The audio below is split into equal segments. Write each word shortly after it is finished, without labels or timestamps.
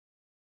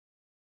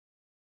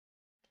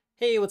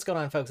Hey, what's going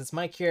on, folks? It's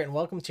Mike here, and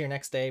welcome to your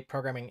next day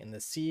programming in the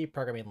C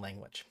programming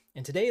language.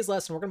 In today's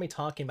lesson, we're going to be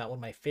talking about one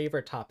of my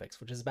favorite topics,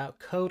 which is about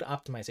code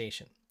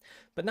optimization.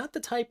 But not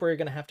the type where you're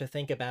going to have to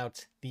think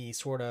about the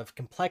sort of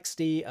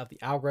complexity of the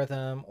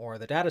algorithm or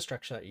the data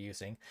structure that you're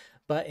using,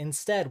 but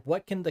instead,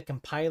 what can the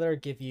compiler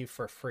give you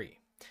for free?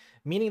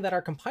 Meaning that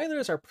our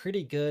compilers are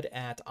pretty good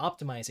at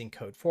optimizing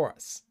code for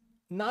us.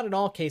 Not in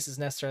all cases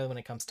necessarily when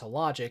it comes to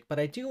logic, but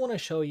I do want to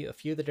show you a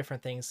few of the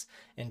different things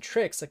and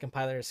tricks that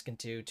compilers can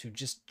do to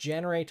just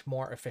generate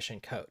more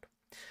efficient code.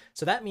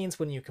 So that means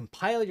when you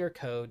compile your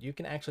code, you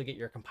can actually get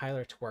your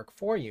compiler to work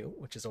for you,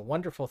 which is a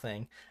wonderful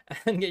thing,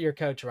 and get your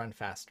code to run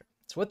faster.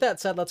 So with that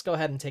said, let's go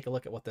ahead and take a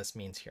look at what this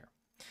means here.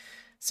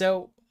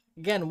 So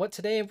again, what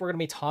today we're going to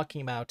be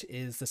talking about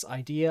is this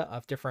idea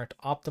of different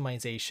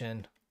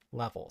optimization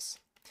levels.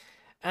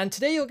 And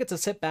today you'll get to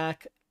sit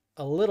back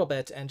a little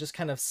bit and just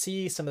kind of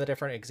see some of the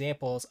different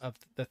examples of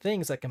the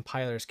things that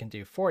compilers can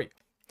do for you.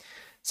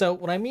 So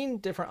when I mean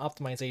different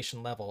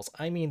optimization levels,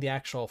 I mean the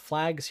actual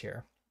flags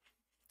here,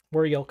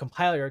 where you'll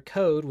compile your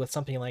code with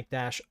something like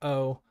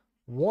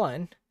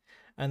 -O1,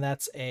 and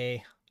that's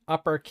a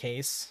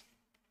uppercase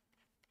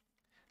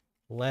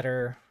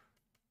letter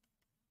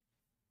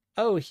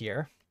O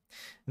here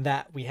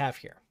that we have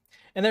here.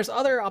 And there's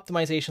other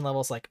optimization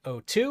levels like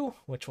O2,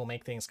 which will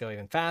make things go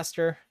even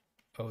faster,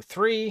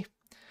 O3,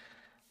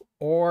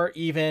 or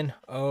even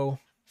O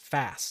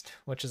fast,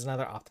 which is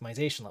another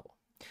optimization level.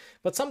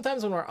 But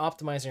sometimes when we're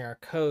optimizing our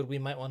code, we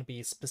might want to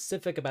be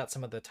specific about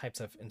some of the types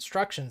of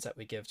instructions that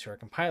we give to our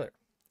compiler.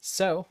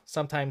 So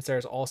sometimes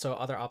there's also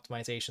other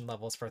optimization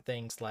levels for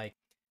things like,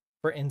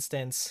 for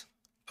instance,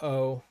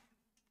 OG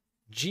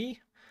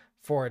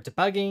for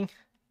debugging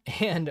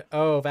and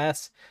O of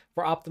S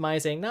for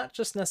optimizing not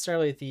just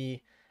necessarily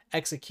the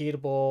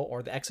executable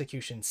or the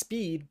execution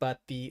speed, but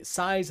the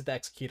size of the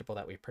executable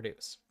that we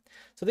produce.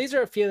 So these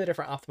are a few of the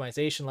different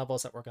optimization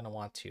levels that we're going to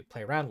want to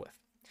play around with.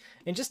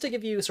 And just to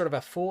give you sort of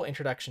a full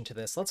introduction to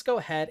this, let's go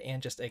ahead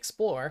and just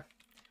explore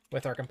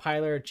with our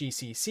compiler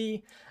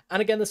GCC. And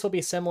again, this will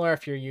be similar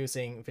if you're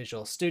using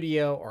Visual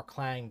Studio or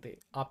Clang, the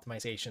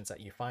optimizations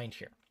that you find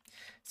here.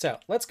 So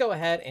let's go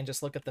ahead and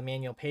just look at the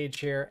manual page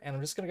here. And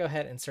I'm just going to go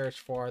ahead and search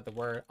for the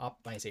word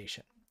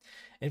optimization.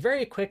 And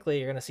very quickly,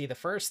 you're going to see the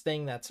first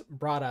thing that's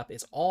brought up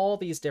is all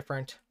these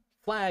different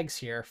flags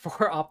here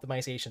for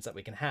optimizations that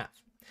we can have.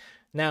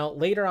 Now,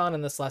 later on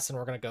in this lesson,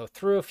 we're going to go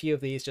through a few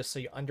of these just so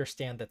you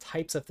understand the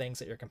types of things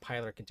that your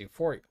compiler can do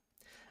for you.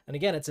 And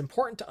again, it's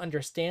important to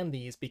understand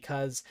these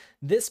because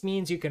this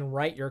means you can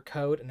write your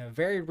code in a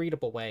very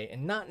readable way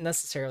and not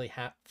necessarily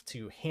have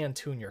to hand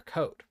tune your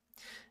code.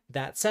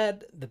 That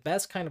said, the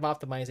best kind of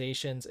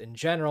optimizations in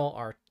general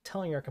are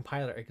telling your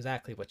compiler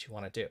exactly what you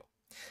want to do.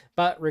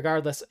 But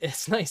regardless,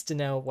 it's nice to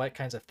know what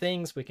kinds of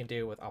things we can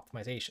do with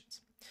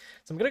optimizations.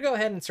 So I'm going to go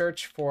ahead and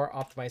search for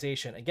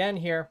optimization again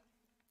here,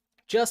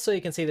 just so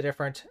you can see the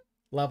different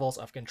levels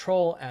of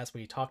control as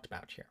we talked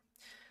about here.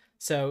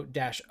 So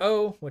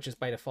 -O, which is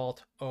by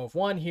default O of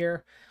 1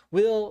 here,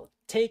 will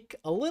take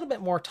a little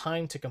bit more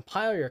time to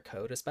compile your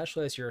code,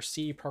 especially as your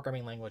C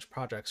programming language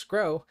projects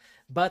grow,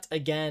 but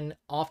again,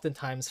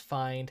 oftentimes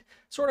find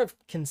sort of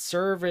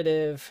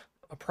conservative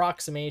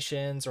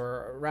approximations,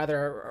 or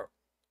rather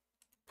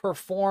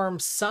perform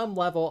some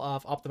level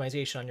of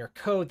optimization on your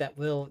code that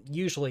will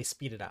usually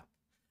speed it up.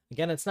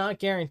 Again, it's not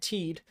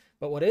guaranteed,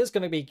 but what is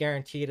going to be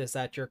guaranteed is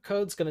that your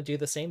code's going to do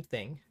the same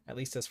thing, at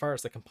least as far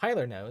as the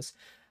compiler knows,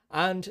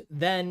 and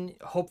then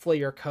hopefully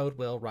your code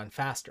will run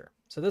faster.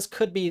 So this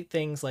could be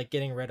things like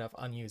getting rid of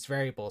unused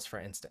variables, for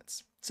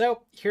instance.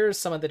 So here's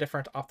some of the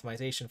different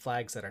optimization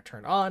flags that are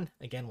turned on.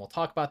 Again, we'll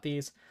talk about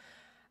these.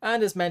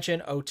 And as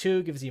mentioned,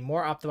 O2 gives you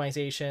more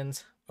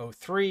optimizations,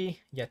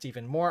 O3, yet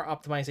even more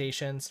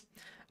optimizations.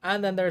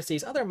 And then there's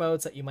these other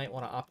modes that you might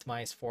want to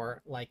optimize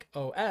for, like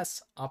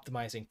OS,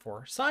 optimizing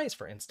for size,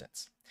 for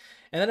instance.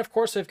 And then, of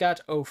course, we've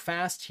got O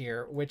fast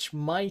here, which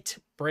might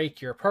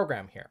break your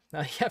program here.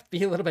 Now, you have to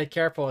be a little bit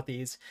careful with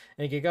these.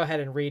 And you can go ahead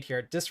and read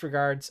here,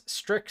 disregards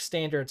strict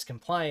standards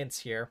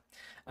compliance here,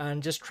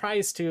 and just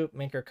tries to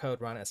make your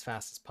code run as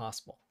fast as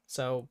possible.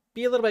 So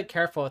be a little bit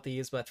careful with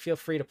these, but feel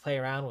free to play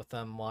around with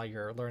them while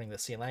you're learning the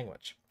C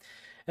language.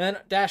 And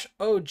then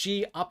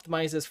 -OG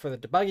optimizes for the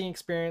debugging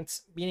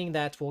experience, meaning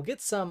that we'll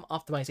get some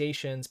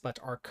optimizations, but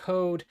our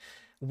code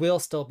will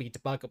still be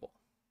debuggable.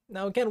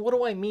 Now, again, what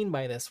do I mean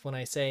by this when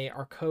I say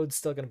our code's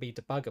still going to be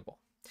debuggable?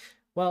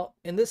 Well,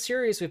 in this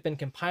series, we've been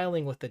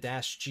compiling with the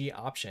 -G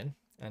option,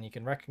 and you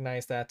can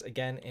recognize that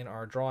again in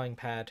our drawing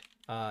pad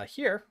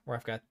here, where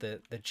I've got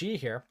the G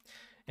here,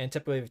 and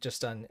typically we've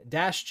just done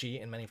 -G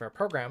in many of our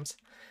programs.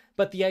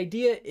 But the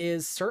idea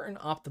is certain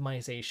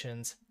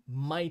optimizations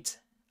might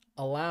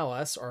allow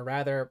us, or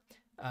rather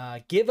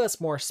give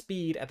us more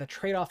speed at the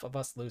trade-off of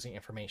us losing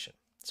information.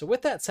 So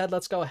with that said,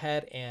 let's go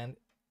ahead and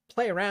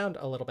play around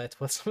a little bit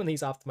with some of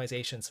these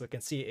optimizations so we can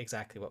see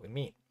exactly what we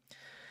mean.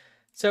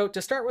 So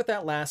to start with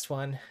that last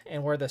one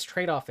and where this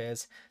trade-off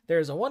is,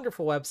 there's a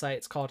wonderful website.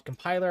 It's called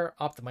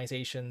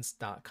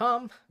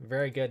compileroptimizations.com.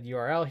 Very good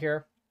URL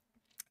here.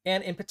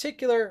 And in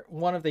particular,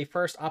 one of the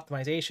first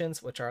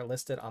optimizations, which are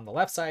listed on the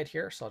left side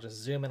here, so I'll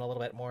just zoom in a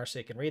little bit more so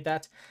you can read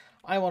that,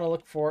 I want to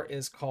look for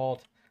is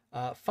called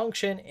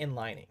function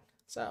inlining.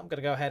 So I'm going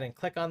to go ahead and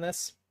click on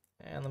this,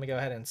 and let me go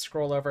ahead and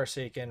scroll over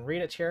so you can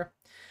read it here.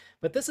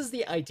 But this is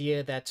the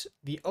idea that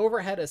the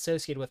overhead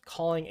associated with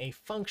calling a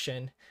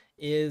function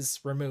is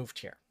removed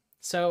here.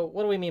 So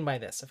what do we mean by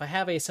this? If I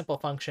have a simple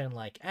function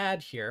like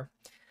add here,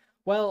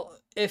 well,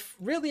 if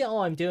really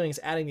all I'm doing is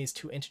adding these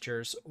two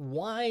integers,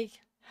 why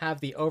have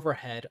the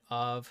overhead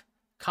of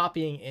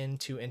copying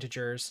into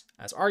integers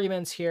as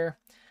arguments here,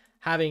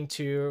 having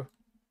to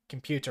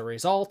compute a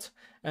result,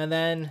 and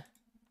then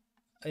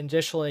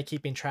additionally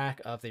keeping track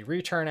of the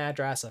return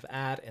address of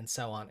add, and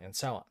so on and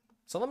so on.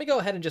 So let me go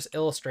ahead and just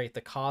illustrate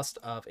the cost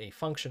of a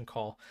function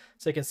call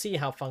so you can see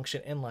how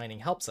function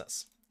inlining helps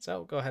us.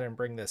 So go ahead and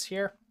bring this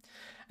here.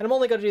 And I'm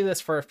only going to do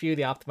this for a few of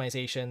the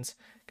optimizations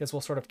because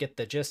we'll sort of get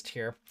the gist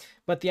here.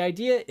 But the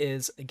idea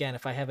is, again,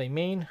 if I have a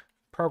main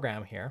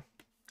program here,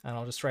 and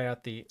I'll just write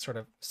out the sort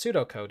of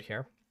pseudocode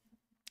here,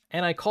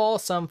 and I call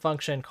some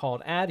function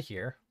called add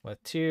here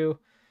with 2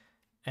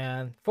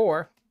 and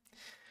 4,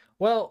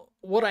 well,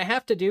 what I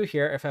have to do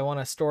here if I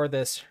want to store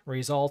this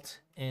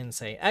result in,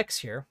 say, X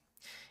here,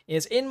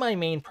 is in my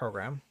main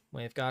program,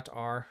 we've got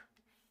our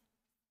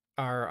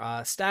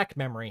stack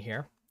memory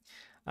here,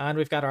 and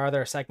we've got our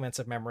other segments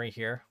of memory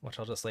here, which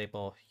I'll just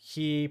label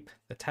heap,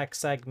 the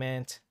text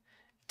segment,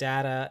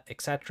 data,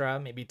 etc.,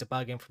 maybe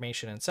debug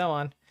information, and so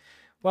on.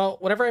 Well,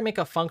 whenever I make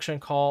a function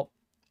call,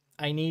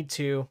 I need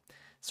to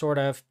sort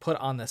of put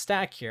on the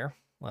stack here,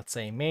 let's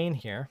say main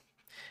here,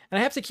 and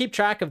I have to keep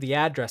track of the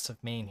address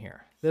of main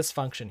here, this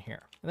function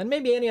here, and then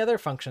maybe any other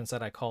functions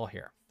that I call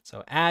here.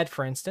 So add,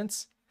 for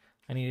instance,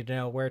 I need to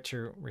know where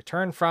to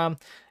return from,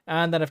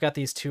 and then I've got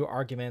these two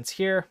arguments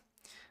here,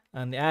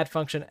 and the add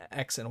function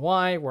x and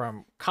y, where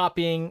I'm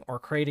copying or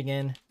creating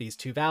in these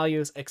two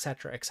values,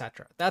 etc.,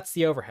 etc. That's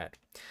the overhead.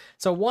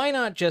 So why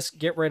not just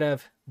get rid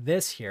of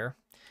this here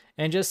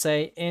and just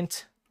say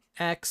int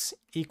x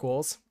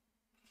equals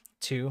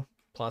 2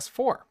 plus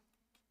 4?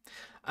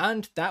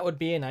 And that would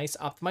be a nice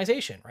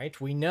optimization, right?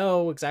 We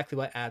know exactly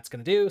what add's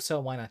going to do, so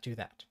why not do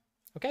that?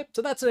 Okay,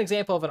 so that's an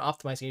example of an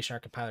optimization our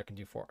compiler can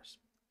do for us.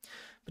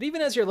 But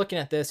even as you're looking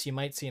at this, you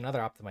might see another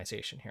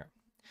optimization here.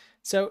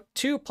 So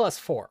 2 plus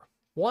 4.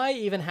 Why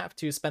even have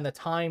to spend the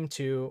time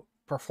to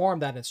perform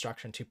that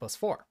instruction 2 plus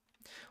 4?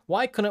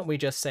 Why couldn't we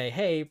just say,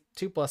 hey,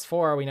 2 plus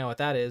 4, we know what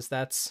that is,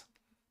 that's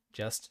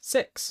just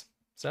 6.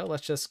 So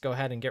let's just go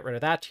ahead and get rid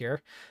of that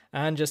here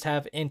and just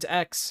have int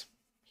x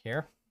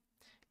here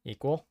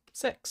equal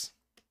 6.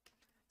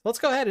 Let's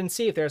go ahead and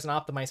see if there's an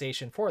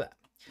optimization for that.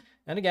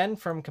 And again,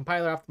 from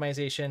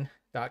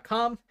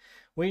compileroptimization.com,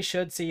 we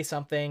should see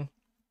something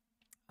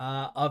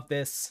of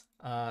this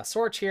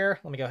sort here.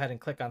 Let me go ahead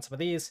and click on some of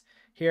these.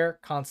 Here,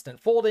 constant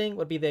folding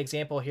would be the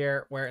example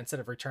here, where instead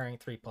of returning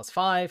 3 plus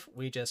 5,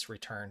 we just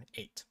return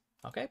 8.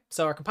 Okay,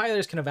 so our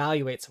compilers can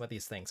evaluate some of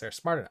these things. They're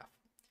smart enough.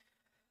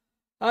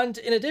 And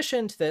in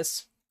addition to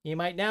this, you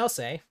might now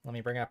say, let me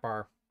bring up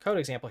our code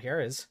example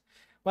here, is,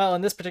 well,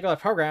 in this particular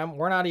program,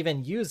 we're not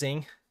even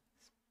using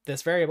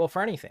this variable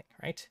for anything,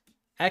 right?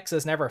 X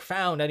is never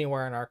found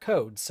anywhere in our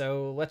code,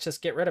 so let's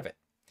just get rid of it.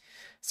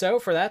 So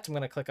for that, I'm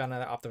going to click on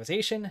another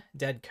optimization,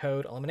 dead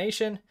code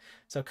elimination.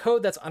 So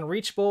code that's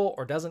unreachable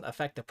or doesn't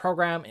affect the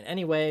program in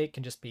any way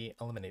can just be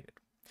eliminated.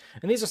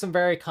 And these are some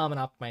very common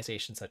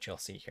optimizations that you'll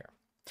see here.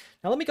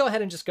 Now let me go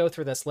ahead and just go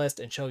through this list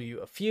and show you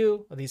a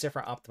few of these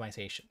different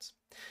optimizations.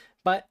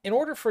 But in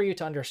order for you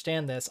to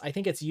understand this, I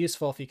think it's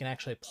useful if you can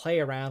actually play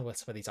around with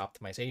some of these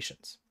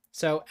optimizations.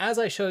 So as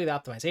I show you the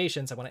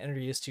optimizations, I want to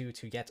introduce you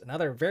to yet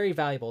another very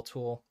valuable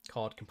tool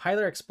called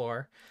Compiler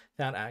Explorer,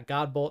 found at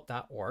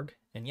godbolt.org.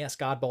 And yes,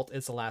 Godbolt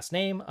is the last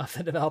name of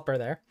the developer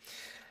there.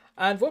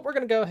 And what we're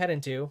going to go ahead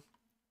and do,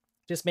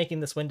 just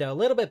making this window a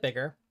little bit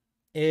bigger,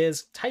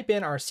 is type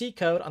in our C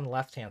code on the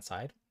left-hand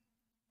side,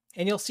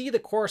 and you'll see the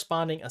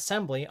corresponding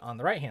assembly on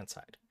the right-hand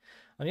side.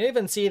 And you'll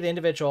even see the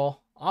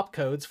individual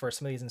opcodes for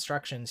some of these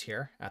instructions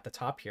here at the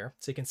top here,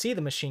 so you can see the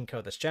machine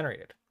code that's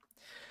generated.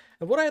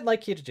 And what I'd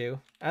like you to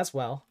do as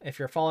well, if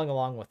you're following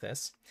along with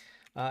this,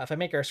 if I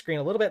make our screen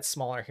a little bit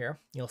smaller here,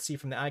 you'll see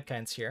from the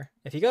icons here,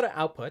 if you go to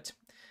output,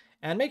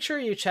 and make sure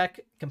you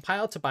check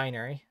compile to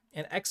binary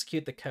and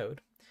execute the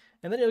code,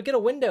 and then you'll get a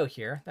window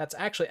here that's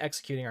actually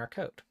executing our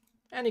code.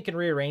 And you can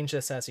rearrange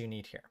this as you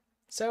need here.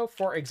 So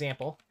for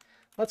example,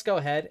 let's go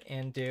ahead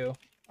and do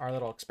our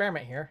little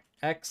experiment here.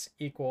 X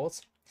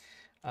equals,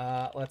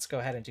 let's go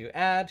ahead and do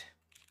add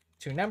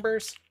two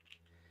numbers,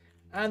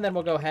 and then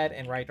we'll go ahead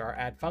and write our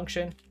add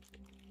function.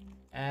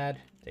 Add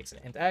takes an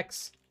int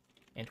x,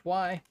 int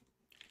y,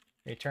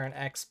 return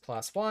x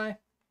plus y,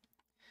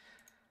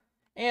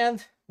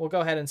 and we'll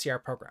go ahead and see our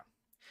program.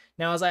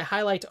 Now, as I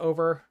highlight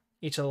over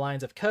each of the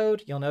lines of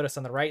code, you'll notice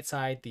on the right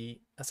side the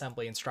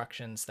assembly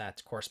instructions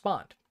that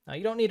correspond. Now,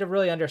 you don't need to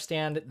really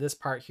understand this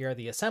part here,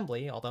 the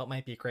assembly, although it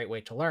might be a great way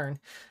to learn.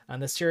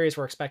 On this series,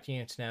 we're expecting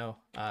you to know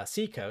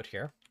C code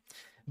here.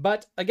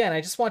 But again,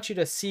 I just want you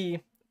to see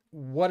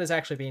what is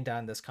actually being done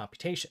in this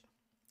computation.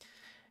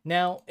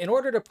 Now, in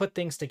order to put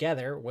things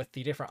together with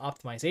the different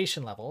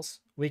optimization levels,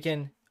 we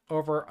can,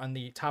 over on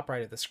the top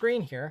right of the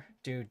screen here,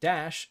 do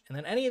dash, and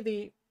then any of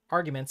the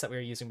arguments that we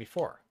were using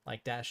before,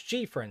 like dash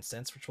G, for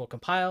instance, which will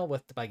compile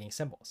with debugging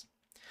symbols.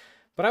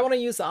 But I want to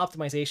use the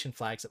optimization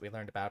flags that we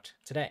learned about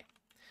today.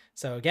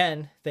 So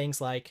again,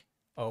 things like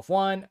O of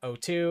 1,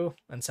 O2,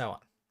 and so on.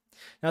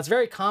 Now, it's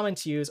very common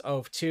to use O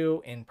of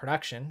 2 in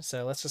production,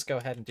 so let's just go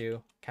ahead and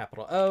do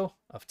capital O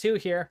of 2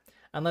 here,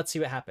 and let's see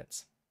what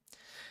happens.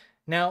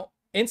 Now,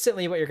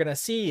 instantly what you're going to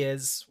see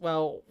is,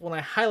 well, when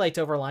I highlight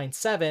over line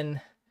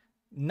 7,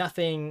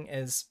 nothing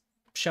is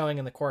showing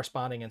in the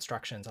corresponding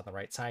instructions on the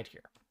right side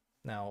here.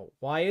 Now,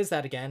 why is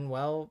that again?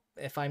 Well,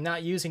 if I'm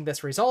not using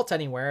this result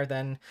anywhere,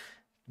 then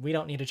we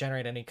don't need to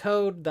generate any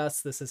code.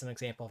 Thus, this is an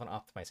example of an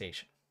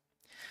optimization.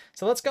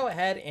 So let's go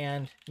ahead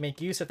and make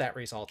use of that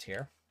result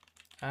here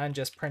and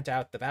just print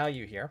out the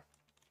value here.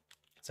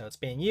 So it's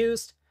being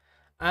used,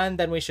 and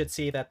then we should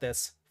see that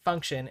this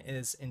function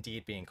is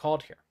indeed being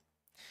called here.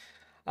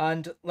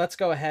 And let's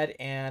go ahead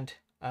and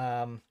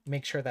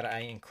make sure that I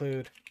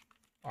include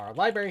our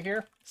library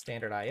here,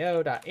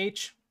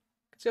 standardIO.h,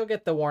 because you'll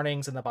get the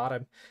warnings in the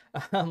bottom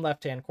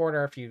left-hand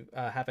corner if you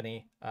have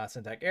any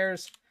syntax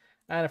errors.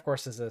 And of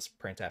course, this is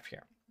printf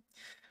here.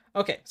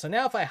 Okay, so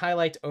now if I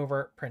highlight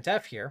over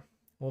printf here,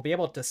 we'll be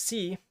able to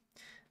see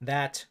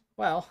that,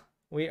 well,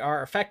 we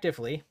are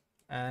effectively,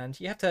 and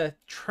you have to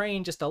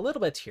train just a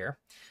little bit here,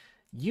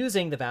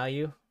 using the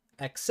value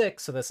x6,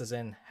 so this is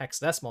in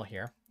hexadecimal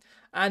here,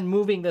 and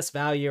moving this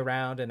value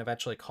around and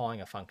eventually calling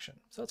a function.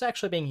 So it's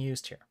actually being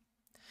used here.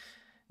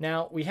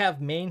 Now we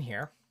have main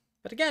here,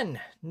 but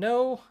again,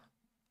 no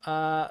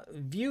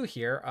view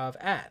here of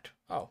add.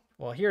 Oh,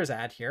 well, here's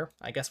add here.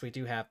 I guess we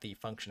do have the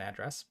function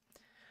address.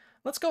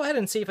 Let's go ahead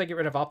and see if I get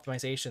rid of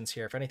optimizations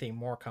here, if anything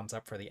more comes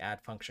up for the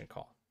add function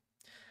call.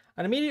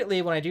 And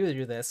immediately when I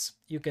do this,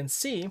 you can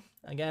see,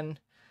 again,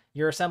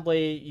 your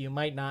assembly, you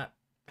might not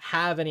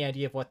have any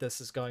idea of what this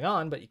is going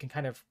on, but you can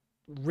kind of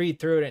read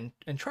through it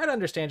and try to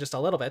understand just a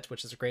little bit,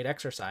 which is a great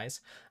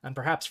exercise, and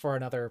perhaps for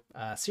another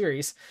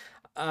series.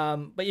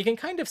 But you can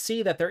kind of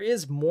see that there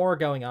is more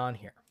going on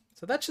here.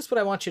 So that's just what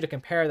I want you to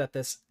compare, that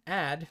this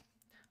add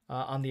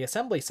on the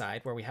assembly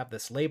side, where we have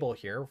this label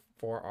here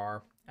for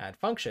our add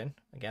function.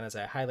 Again, as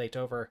I highlight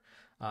over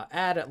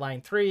add at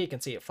line 3, you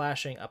can see it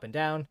flashing up and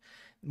down.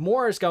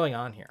 More is going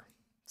on here.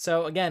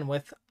 So again,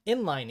 with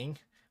inlining,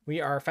 we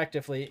are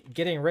effectively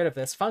getting rid of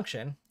this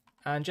function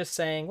and just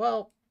saying,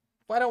 well,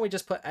 why don't we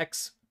just put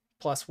x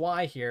plus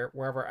y here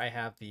wherever I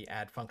have the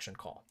add function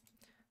call?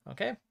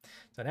 Okay,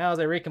 so now as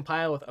I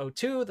recompile with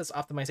O2, this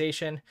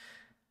optimization,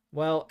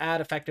 well, add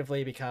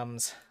effectively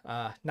becomes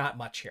not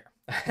much here.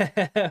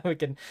 We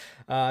can,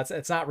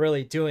 it's not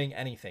really doing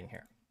anything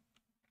here.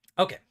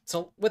 Okay,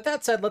 so with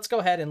that said, let's go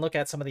ahead and look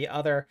at some of the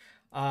other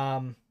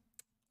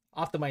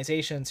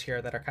optimizations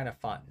here that are kind of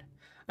fun.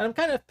 And I'm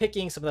kind of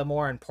picking some of the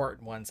more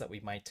important ones that we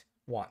might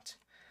want.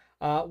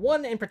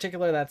 One in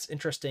particular that's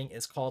interesting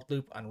is called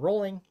loop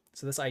unrolling.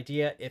 So this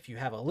idea, if you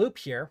have a loop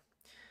here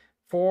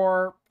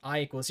for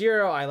I equals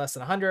 0, I less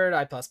than 100,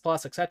 I plus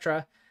plus,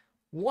 etc.,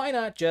 why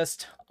not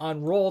just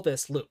unroll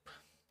this loop?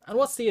 And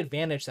what's the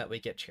advantage that we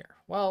get here?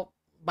 Well,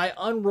 by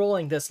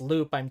unrolling this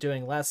loop, I'm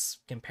doing less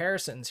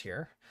comparisons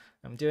here.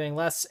 I'm doing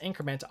less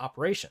increment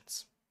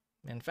operations.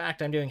 In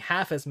fact, I'm doing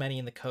half as many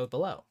in the code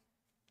below.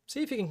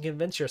 See if you can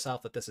convince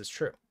yourself that this is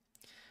true.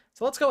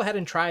 So let's go ahead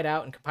and try it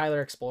out in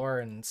Compiler Explorer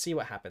and see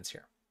what happens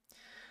here.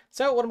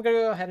 So what I'm going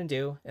to go ahead and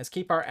do is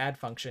keep our add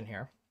function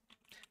here.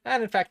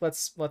 And in fact,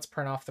 let's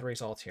print off the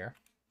result here.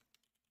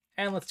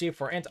 And let's do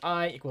for int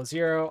I equals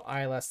 0,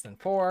 I less than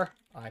 4,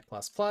 I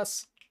plus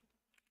plus.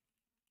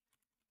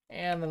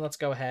 And then let's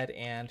go ahead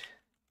and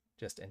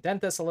just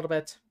indent this a little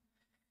bit.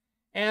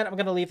 And I'm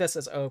going to leave this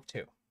as O of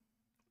 2.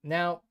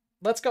 Now,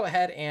 let's go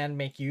ahead and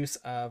make use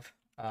of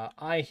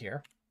I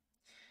here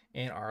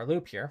in our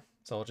loop here.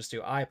 So we'll just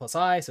do I plus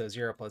I, so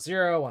 0 plus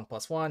 0, 1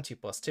 plus 1, 2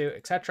 plus 2,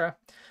 etc.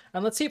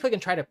 And let's see if we can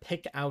try to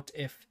pick out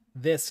if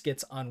this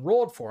gets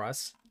unrolled for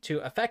us to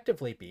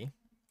effectively be,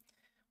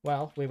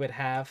 well, we would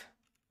have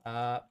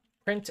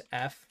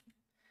printf,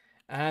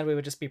 and we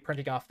would just be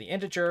printing off the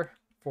integer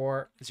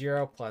for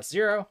 0 plus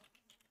 0,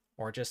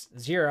 or just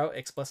 0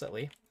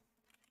 explicitly,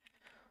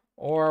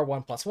 or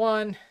 1 plus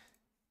 1,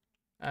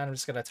 and I'm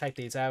just going to type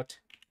these out,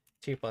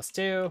 2 plus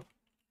 2,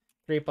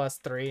 3 plus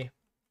 3,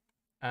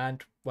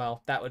 and,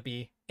 well, that would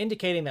be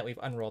indicating that we've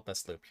unrolled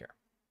this loop here.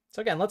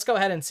 So again, let's go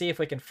ahead and see if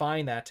we can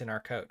find that in our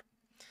code.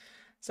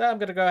 So I'm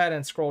going to go ahead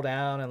and scroll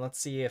down, and let's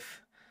see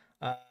if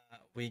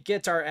we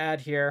get our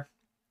add here.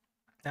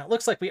 Now, it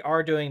looks like we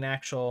are doing an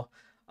actual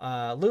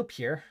loop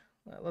here.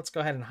 Let's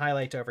go ahead and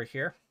highlight over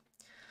here.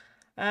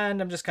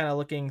 And I'm just kind of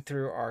looking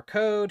through our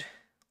code.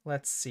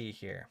 Let's see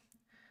here.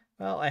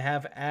 Well, I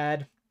have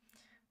add,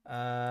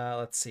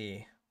 let's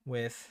see,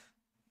 with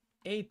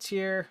 8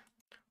 here,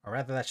 or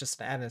rather that's just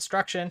an add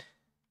instruction.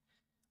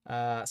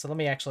 So let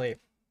me actually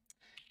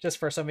just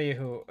for some of you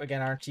who,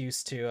 again, aren't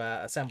used to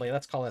assembly,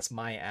 let's call this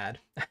my add,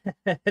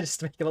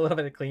 just to make it a little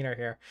bit cleaner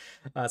here,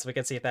 so we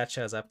can see if that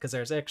shows up, because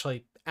there's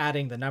actually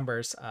adding the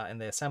numbers in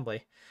the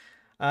assembly.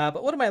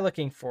 But what am I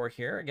looking for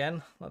here?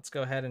 Again, let's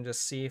go ahead and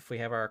just see if we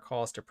have our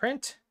calls to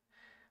print.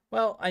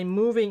 Well, I'm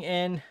moving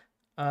in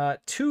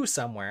 2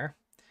 somewhere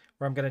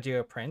where I'm going to do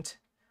a print.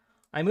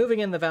 I'm moving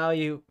in the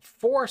value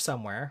 4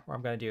 somewhere where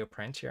I'm going to do a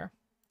print here.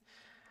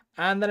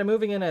 And then I'm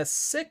moving in a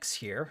 6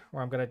 here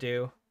where I'm going to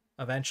do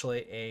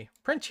eventually a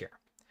print here.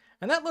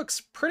 And that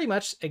looks pretty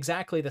much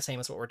exactly the same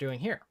as what we're doing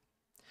here.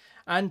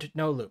 And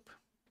no loop.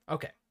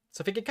 Okay.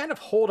 So if we can kind of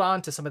hold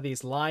on to some of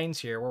these lines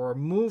here where we're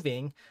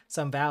moving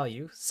some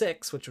value,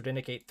 6, which would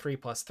indicate 3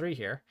 plus 3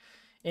 here,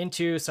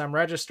 into some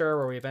register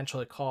where we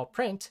eventually call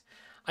print,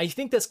 I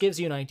think this gives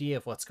you an idea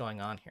of what's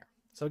going on here.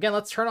 So again,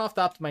 let's turn off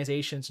the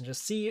optimizations and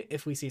just see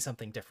if we see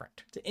something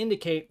different to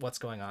indicate what's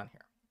going on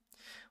here.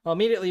 Well,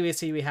 immediately we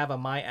see we have a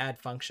myAdd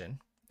function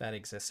that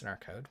exists in our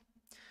code.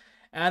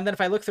 And then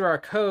if I look through our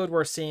code,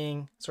 we're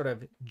seeing sort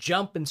of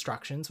jump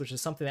instructions, which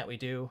is something that we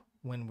do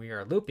when we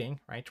are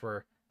looping, right?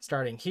 We're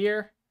starting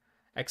here,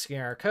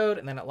 executing our code,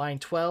 and then at line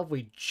 12,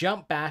 we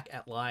jump back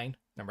at line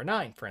number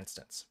 9, for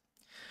instance.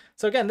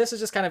 So again, this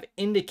is just kind of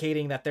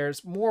indicating that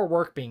there's more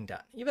work being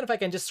done. Even if I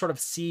can just sort of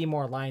see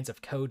more lines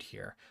of code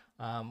here,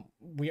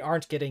 we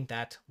aren't getting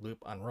that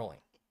loop unrolling.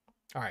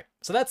 All right,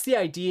 so that's the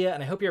idea,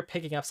 and I hope you're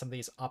picking up some of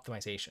these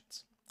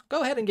optimizations.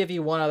 Go ahead and give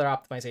you one other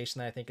optimization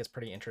that I think is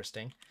pretty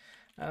interesting.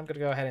 I'm going to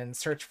go ahead and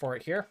search for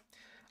it here.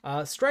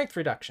 Strength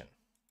reduction.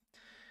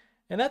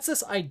 And that's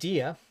this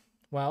idea.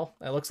 Well,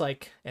 it looks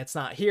like it's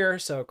not here,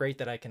 so great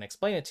that I can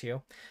explain it to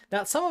you.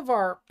 Now, some of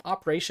our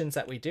operations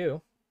that we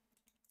do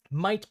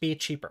might be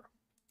cheaper.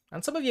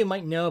 And some of you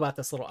might know about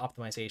this little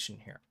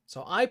optimization here.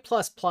 So I++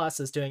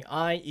 is doing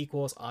I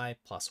equals I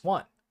plus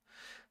 1.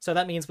 So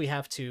that means we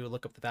have to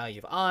look up the value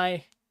of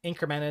I,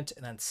 increment it,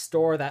 and then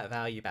store that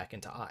value back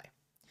into I.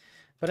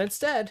 But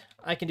instead,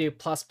 I can do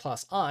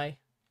 ++I,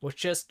 which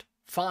just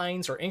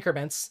finds or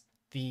increments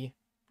the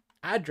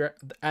address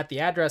at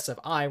the address of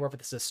I, wherever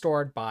this is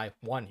stored, by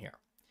 1 here.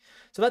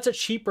 So that's a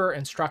cheaper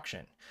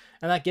instruction,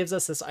 and that gives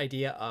us this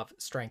idea of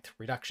strength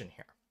reduction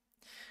here.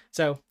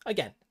 So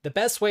again, the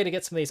best way to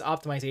get some of these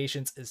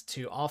optimizations is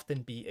to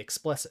often be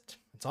explicit.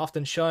 It's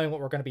often showing what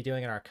we're going to be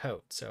doing in our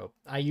code. So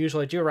I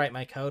usually do write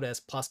my code as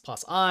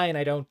 ++I, and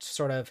I don't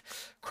sort of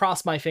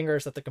cross my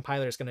fingers that the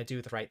compiler is going to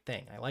do the right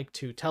thing. I like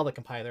to tell the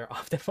compiler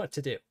often what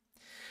to do.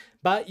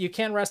 But you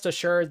can rest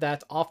assured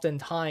that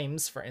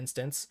oftentimes, for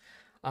instance,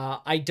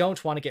 I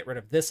don't want to get rid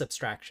of this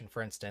abstraction,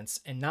 for instance,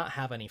 and not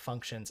have any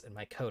functions in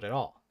my code at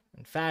all.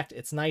 In fact,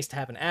 it's nice to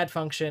have an add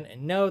function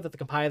and know that the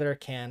compiler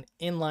can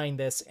inline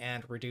this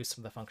and reduce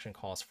some of the function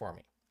calls for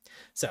me.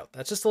 So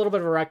that's just a little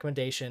bit of a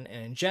recommendation,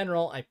 and in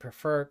general, I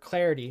prefer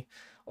clarity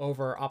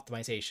over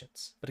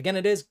optimizations. But again,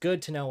 it is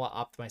good to know what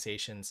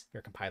optimizations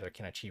your compiler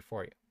can achieve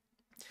for you.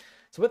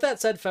 So with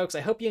that said, folks,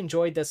 I hope you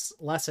enjoyed this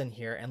lesson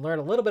here and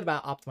learned a little bit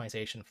about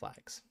optimization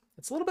flags.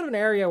 It's a little bit of an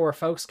area where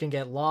folks can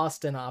get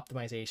lost in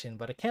optimization,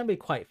 but it can be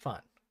quite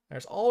fun.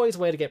 There's always a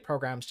way to get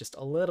programs just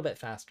a little bit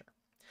faster.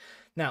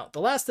 Now,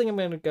 the last thing I'm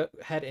going to go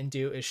ahead and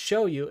do is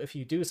show you, if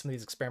you do some of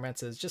these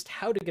experiments, is just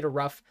how to get a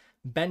rough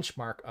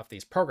benchmark of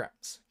these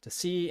programs to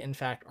see, in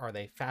fact, are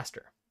they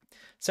faster.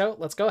 So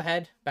let's go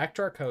ahead back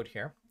to our code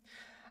here,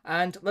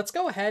 and let's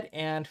go ahead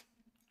and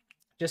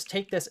just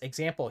take this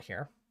example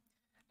here,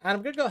 and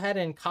I'm going to go ahead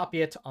and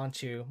copy it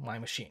onto my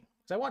machine.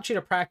 So I want you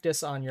to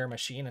practice on your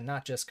machine and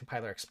not just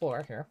Compiler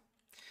Explorer here.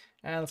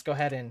 And let's go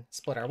ahead and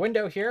split our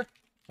window here.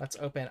 Let's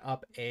open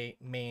up a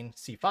main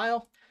C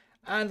file,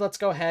 and let's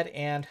go ahead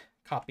and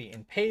copy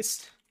and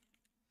paste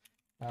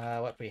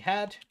what we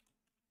had.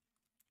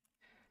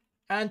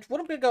 And what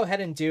I'm going to go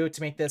ahead and do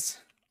to make this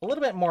a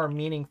little bit more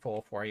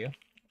meaningful for you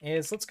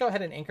is let's go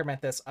ahead and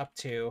increment this up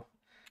to,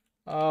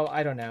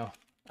 I don't know,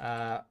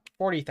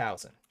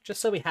 40,000,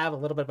 just so we have a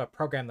little bit of a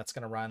program that's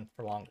going to run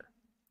for longer.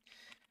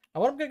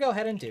 Now what I'm going to go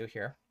ahead and do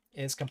here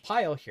is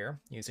compile here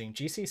using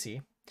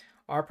GCC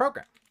our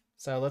program.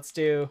 So let's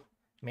do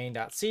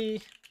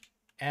main.c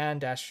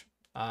and dash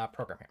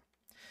program here.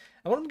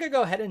 And what I'm going to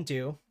go ahead and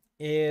do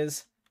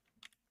is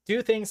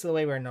do things the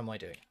way we're normally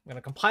doing. I'm going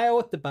to compile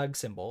with debug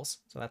symbols.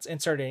 So that's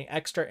inserting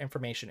extra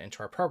information into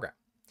our program.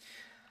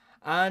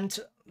 And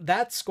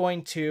that's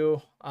going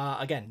to,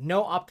 again,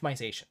 no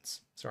optimizations.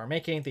 So we're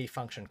making the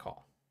function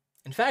call.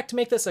 In fact, to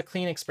make this a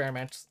clean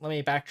experiment, let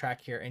me backtrack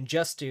here and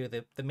just do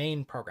the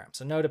main program.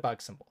 So no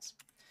debug symbols.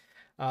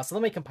 So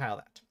let me compile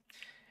that.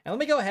 And let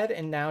me go ahead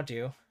and now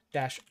do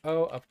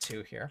 -o of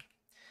 2 here.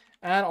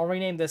 And I'll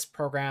rename this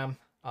program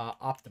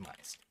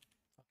optimized.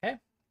 Okay.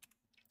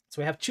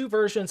 So we have 2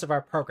 versions of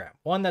our program,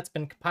 one that's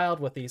been compiled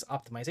with these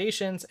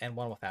optimizations and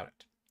one without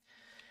it.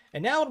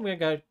 And now what I'm going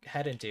to go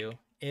ahead and do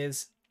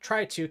is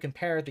try to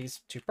compare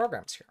these 2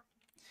 programs here.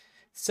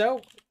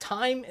 So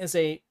time is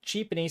a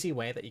cheap and easy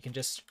way that you can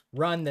just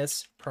run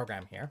this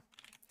program here.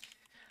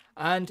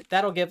 And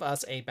that'll give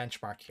us a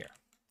benchmark here.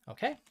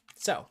 Okay,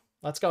 so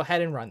let's go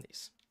ahead and run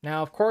these.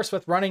 Now, of course,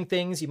 with running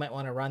things, you might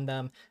want to run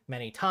them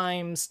many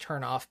times,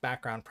 turn off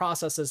background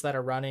processes that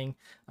are running,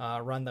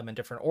 run them in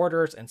different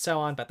orders, and so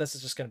on, but this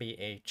is just going to be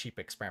a cheap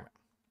experiment.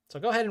 So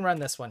go ahead and run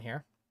this one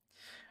here.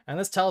 And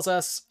this tells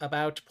us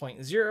about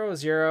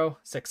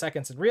 0.006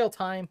 seconds in real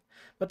time,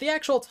 but the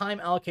actual time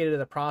allocated to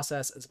the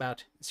process is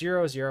about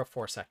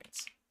 0.004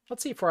 seconds.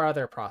 Let's see for our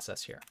other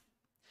process here.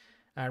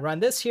 I run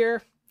this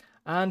here,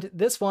 and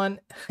this one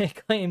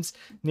it claims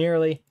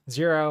nearly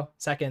 0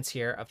 seconds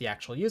here of the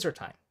actual user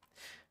time.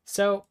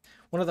 So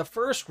one of the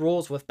first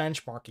rules with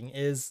benchmarking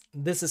is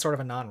this is sort of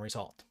a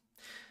non-result.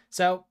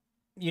 So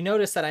you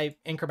notice that I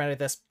incremented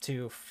this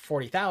to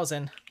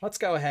 40,000. Let's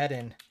go ahead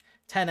and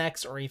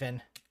 10x or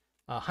even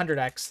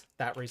 100x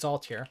that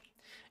result here,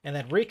 and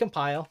then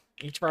recompile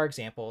each of our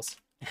examples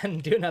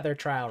and do another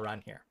trial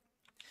run here.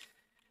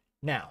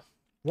 Now,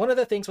 one of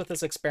the things with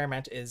this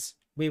experiment is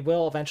we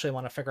will eventually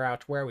want to figure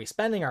out where are we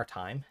spending our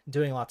time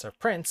doing lots of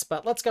prints,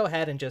 but let's go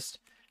ahead and just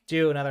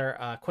do another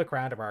quick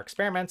round of our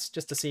experiments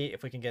just to see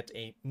if we can get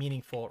a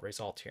meaningful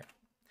result here.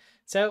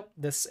 So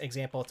this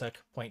example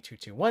took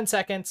 0.221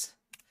 seconds,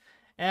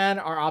 and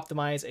our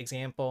optimized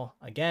example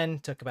again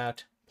took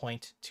about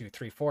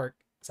 0.234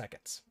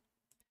 seconds.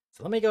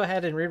 So let me go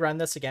ahead and rerun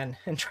this again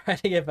and try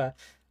to give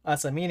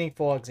us a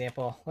meaningful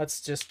example. Let's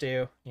just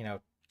do,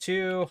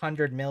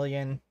 200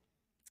 million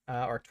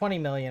or 20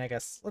 million, I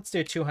guess. Let's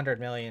do 200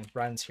 million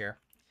runs here.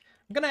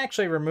 I'm going to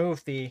actually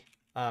remove the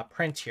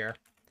print here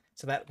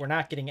so that we're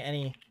not getting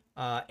any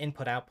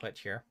input-output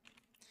here.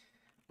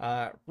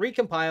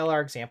 Recompile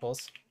our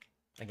examples,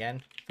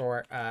 again,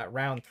 for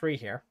round 3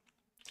 here.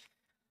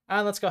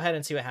 And let's go ahead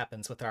and see what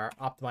happens with our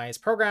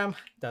optimized program.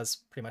 It does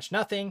pretty much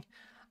nothing.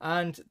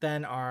 And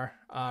then our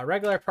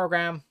regular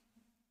program,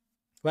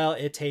 well,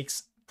 it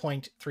takes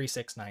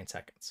 0.369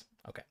 seconds.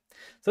 Okay,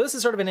 so this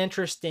is sort of an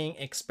interesting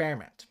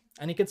experiment.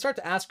 And you can start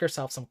to ask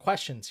yourself some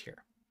questions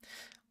here.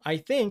 I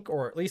think,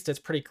 or at least it's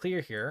pretty clear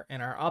here,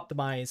 in our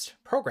optimized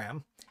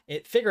program,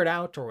 it figured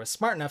out, or was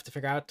smart enough to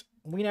figure out,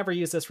 we never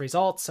use this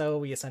result, so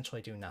we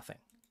essentially do nothing.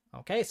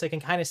 Okay, so you can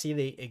kind of see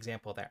the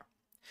example there.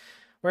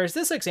 Whereas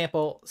this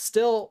example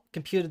still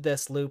computed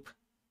this loop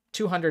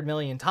 200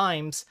 million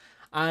times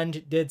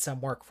and did some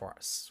work for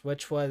us,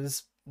 which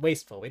was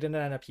wasteful. We didn't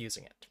end up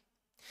using it.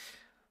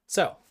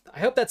 So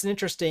I hope that's an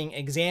interesting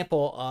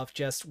example of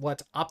just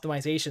what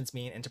optimizations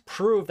mean, and to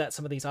prove that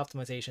some of these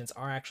optimizations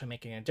are actually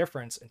making a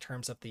difference in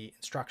terms of the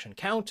instruction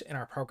count in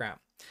our program.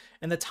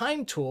 And the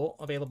time tool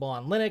available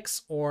on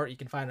Linux, or you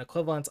can find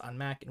equivalents on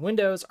Mac and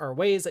Windows, are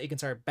ways that you can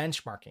start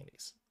benchmarking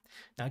these.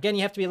 Now, again,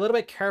 you have to be a little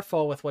bit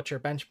careful with what you're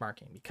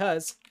benchmarking,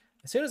 because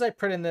as soon as I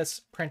put in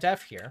this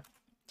printf here,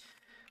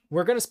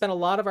 we're going to spend a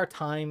lot of our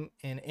time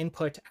in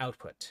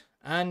input-output.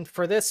 And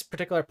for this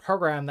particular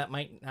program, that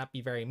might not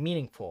be very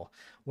meaningful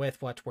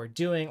with what we're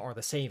doing or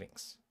the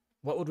savings.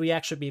 What would we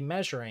actually be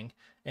measuring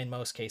in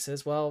most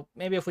cases? Well,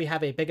 maybe if we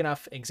have a big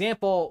enough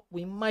example,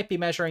 we might be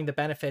measuring the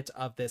benefit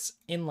of this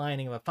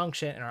inlining of a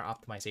function in our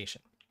optimization.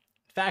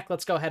 In fact,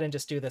 let's go ahead and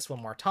just do this one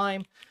more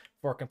time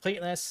for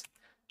completeness,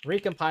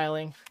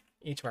 recompiling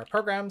each of our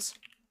programs.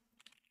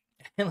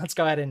 And let's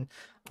go ahead and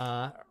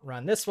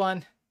run this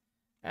one.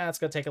 And it's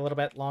going to take a little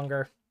bit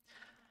longer.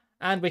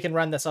 And we can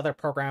run this other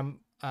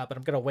program, but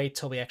I'm going to wait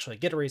till we actually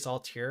get a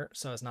result here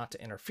so as not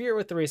to interfere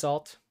with the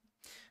result.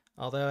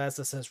 Although as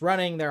this is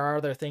running, there are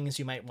other things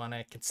you might want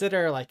to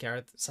consider, like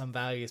are some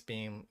values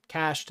being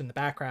cached in the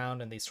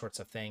background and these sorts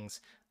of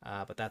things,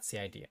 but that's the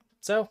idea.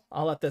 So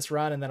I'll let this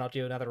run, and then I'll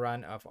do another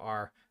run of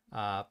our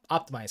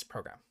optimized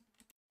program.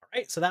 All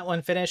right, so that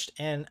one finished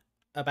in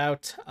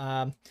about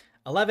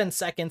 11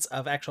 seconds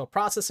of actual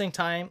processing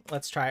time.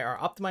 Let's try our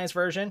optimized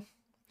version.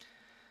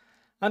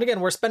 And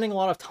again, we're spending a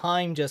lot of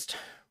time just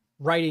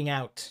writing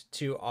out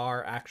to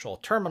our actual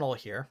terminal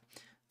here,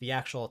 the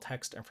actual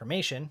text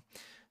information.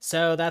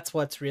 So that's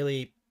what's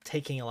really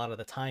taking a lot of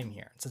the time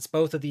here. Since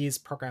both of these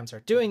programs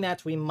are doing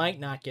that, we might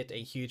not get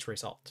a huge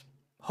result.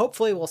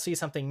 Hopefully we'll see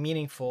something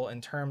meaningful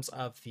in terms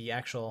of the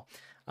actual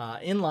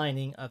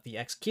inlining of the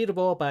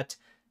executable, but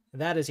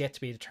that is yet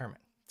to be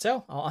determined.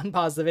 So I'll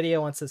unpause the video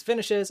once this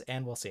finishes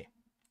and we'll see.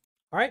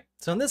 All right,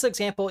 so in this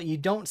example, you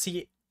don't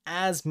see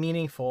as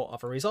meaningful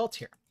of a result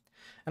here.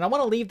 And I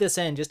want to leave this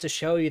in just to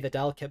show you the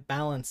delicate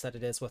balance that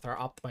it is with our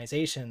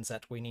optimizations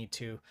that we need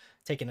to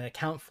take into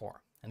account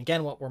for. And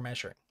again, what we're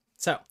measuring.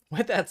 So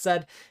with that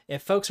said,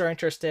 if folks are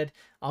interested,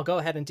 I'll go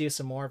ahead and do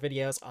some more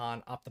videos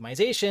on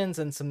optimizations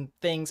and some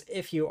things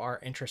if you are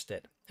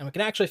interested. And we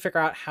can actually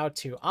figure out how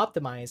to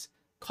optimize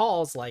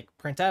calls like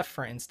printf,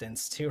 for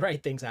instance, to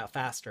write things out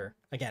faster.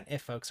 Again,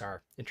 if folks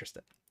are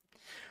interested.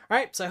 All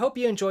right, so I hope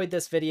you enjoyed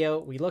this video.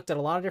 We looked at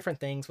a lot of different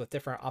things with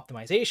different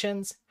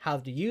optimizations, how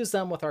to use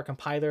them with our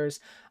compilers,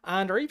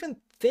 and are even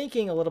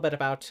thinking a little bit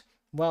about,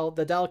 well,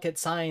 the delicate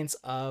science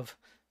of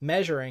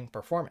measuring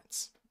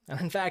performance. And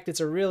in fact,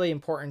 it's a really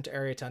important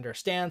area to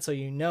understand so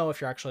you know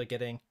if you're actually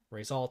getting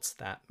results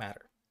that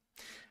matter.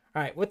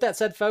 All right, with that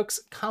said,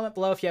 folks, comment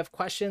below if you have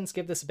questions,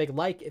 give this a big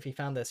like if you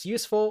found this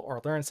useful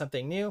or learned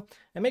something new,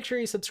 and make sure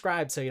you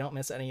subscribe so you don't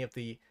miss any of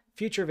the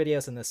future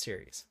videos in this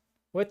series.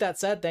 With that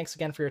said, thanks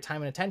again for your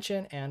time and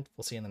attention, and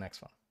we'll see you in the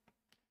next one.